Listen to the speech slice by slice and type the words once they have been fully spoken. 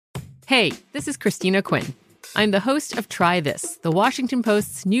Hey, this is Christina Quinn. I'm the host of Try This, the Washington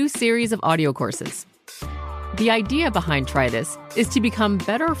Post's new series of audio courses. The idea behind Try This is to become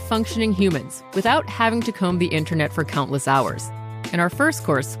better functioning humans without having to comb the internet for countless hours. In our first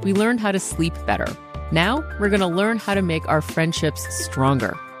course, we learned how to sleep better. Now, we're going to learn how to make our friendships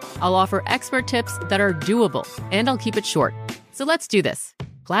stronger. I'll offer expert tips that are doable, and I'll keep it short. So let's do this.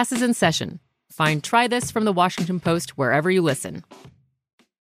 Class is in session. Find Try This from the Washington Post wherever you listen.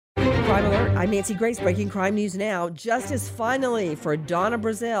 Crime Alert, I'm Nancy Grace, breaking crime news now. Justice finally for Donna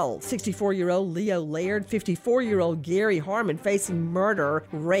Brazell, 64-year-old Leo Laird, 54-year-old Gary Harmon facing murder,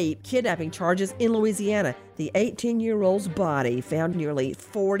 rape, kidnapping charges in Louisiana. The 18-year-old's body found nearly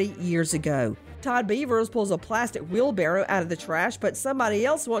 40 years ago. Todd Beavers pulls a plastic wheelbarrow out of the trash, but somebody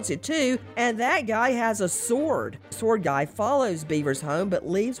else wants it too, and that guy has a sword. Sword guy follows Beavers home but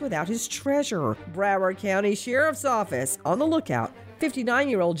leaves without his treasure. Broward County Sheriff's Office on the lookout.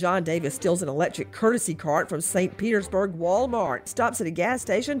 59-year-old John Davis steals an electric courtesy cart from St. Petersburg Walmart, stops at a gas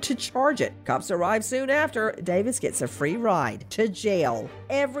station to charge it. Cops arrive soon after. Davis gets a free ride to jail.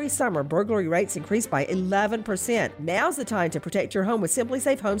 Every summer, burglary rates increase by 11%. Now's the time to protect your home with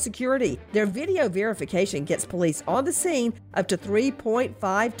SimpliSafe Home Security. Their video verification gets police on the scene up to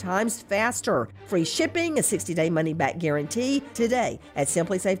 3.5 times faster. Free shipping, a 60-day money-back guarantee today at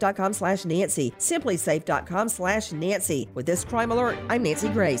SimpliSafe.com/Nancy. SimpliSafe.com/Nancy. With this crime alert, I'm Nancy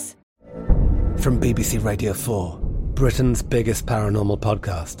Grace. From BBC Radio 4, Britain's biggest paranormal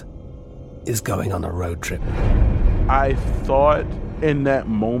podcast is going on a road trip. I thought in that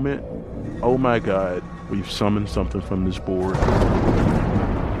moment, oh my God, we've summoned something from this board.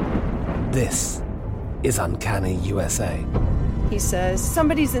 This is Uncanny USA. He says,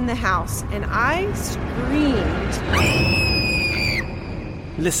 somebody's in the house, and I screamed.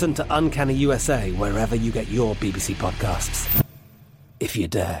 Listen to Uncanny USA wherever you get your BBC podcasts, if you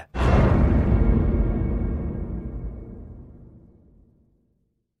dare.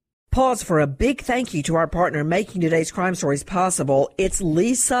 Pause for a big thank you to our partner making today's crime stories possible. It's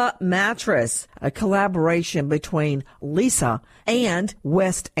Leesa Mattress, a collaboration between Leesa and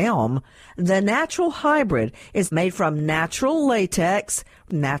West Elm. The natural hybrid is made from natural latex,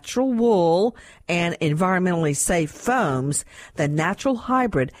 natural wool, and environmentally safe foams. The natural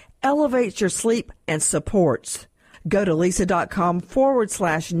hybrid elevates your sleep and supports. Go to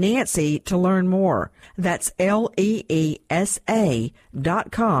Leesa.com/Nancy to learn more. That's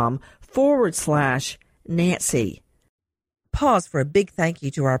LEESA.com/Nancy. Pause for a big thank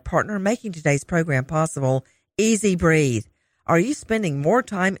you to our partner making today's program possible, Easy Breathe. Are you spending more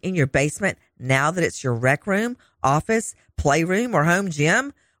time in your basement now that it's your rec room, office, playroom, or home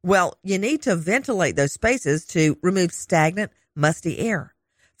gym? Well, you need to ventilate those spaces to remove stagnant, musty air.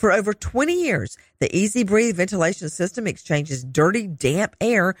 For over 20 years, the Easy Breathe ventilation system exchanges dirty, damp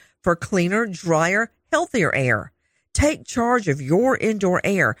air for cleaner, drier, healthier air. Take charge of your indoor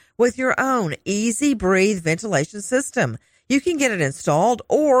air with your own Easy Breathe ventilation system. You can get it installed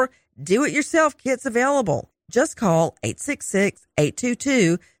or do-it-yourself kits available. Just call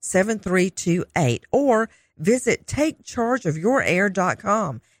 866-822-7328 or visit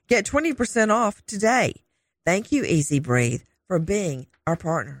TakeChargeOfYourAir.com. Get 20% off today. Thank you, Easy Breathe, for being our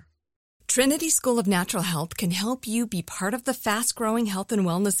partner. Trinity School of Natural Health can help you be part of the fast-growing health and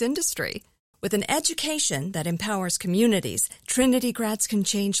wellness industry. With an education that empowers communities, Trinity grads can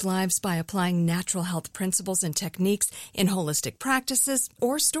change lives by applying natural health principles and techniques in holistic practices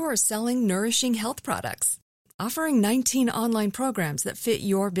or stores selling nourishing health products. Offering 19 online programs that fit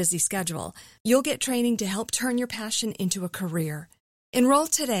your busy schedule, you'll get training to help turn your passion into a career. Enroll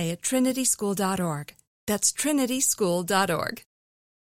today at trinityschool.org. That's trinityschool.org.